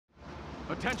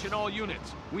Attention all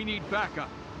units. We need backup.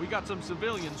 We got some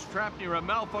civilians trapped near a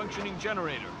malfunctioning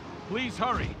generator. Please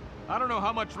hurry. I don't know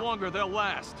how much longer they'll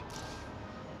last.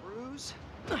 Bruce?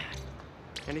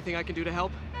 Anything I can do to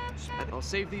help? I'll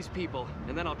save these people,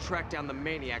 and then I'll track down the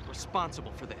maniac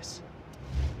responsible for this.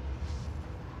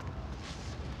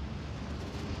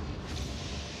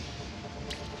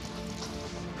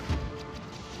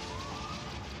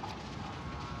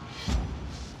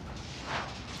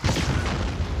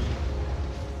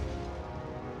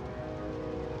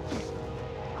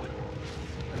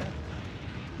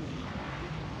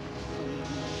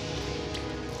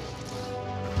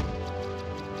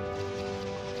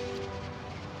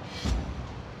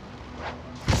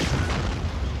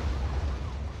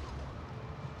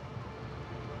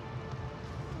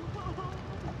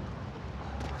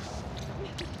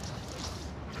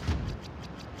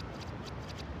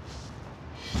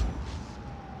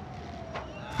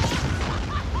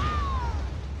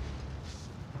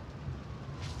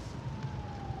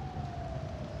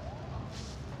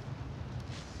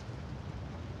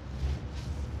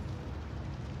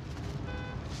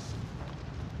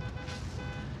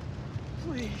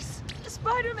 Please.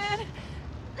 Spider-Man!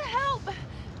 Help!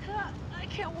 I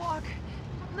can't walk.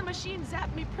 The machine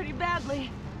zapped me pretty badly.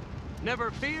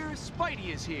 Never fear,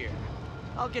 Spidey is here.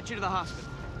 I'll get you to the hospital.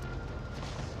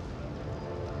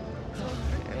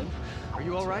 Man, are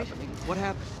you all right? What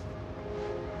happened?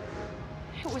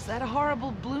 It was that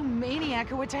horrible blue maniac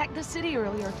who attacked the city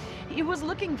earlier. He was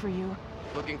looking for you.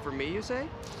 Looking for me, you say?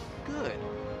 Good.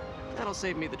 That'll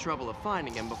save me the trouble of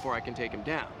finding him before I can take him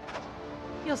down.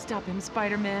 You'll stop him,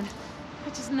 Spider-Man. I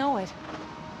just know it.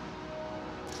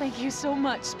 Thank you so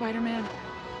much, Spider-Man.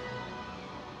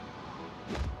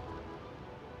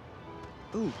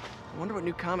 Ooh, I wonder what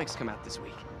new comics come out this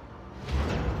week.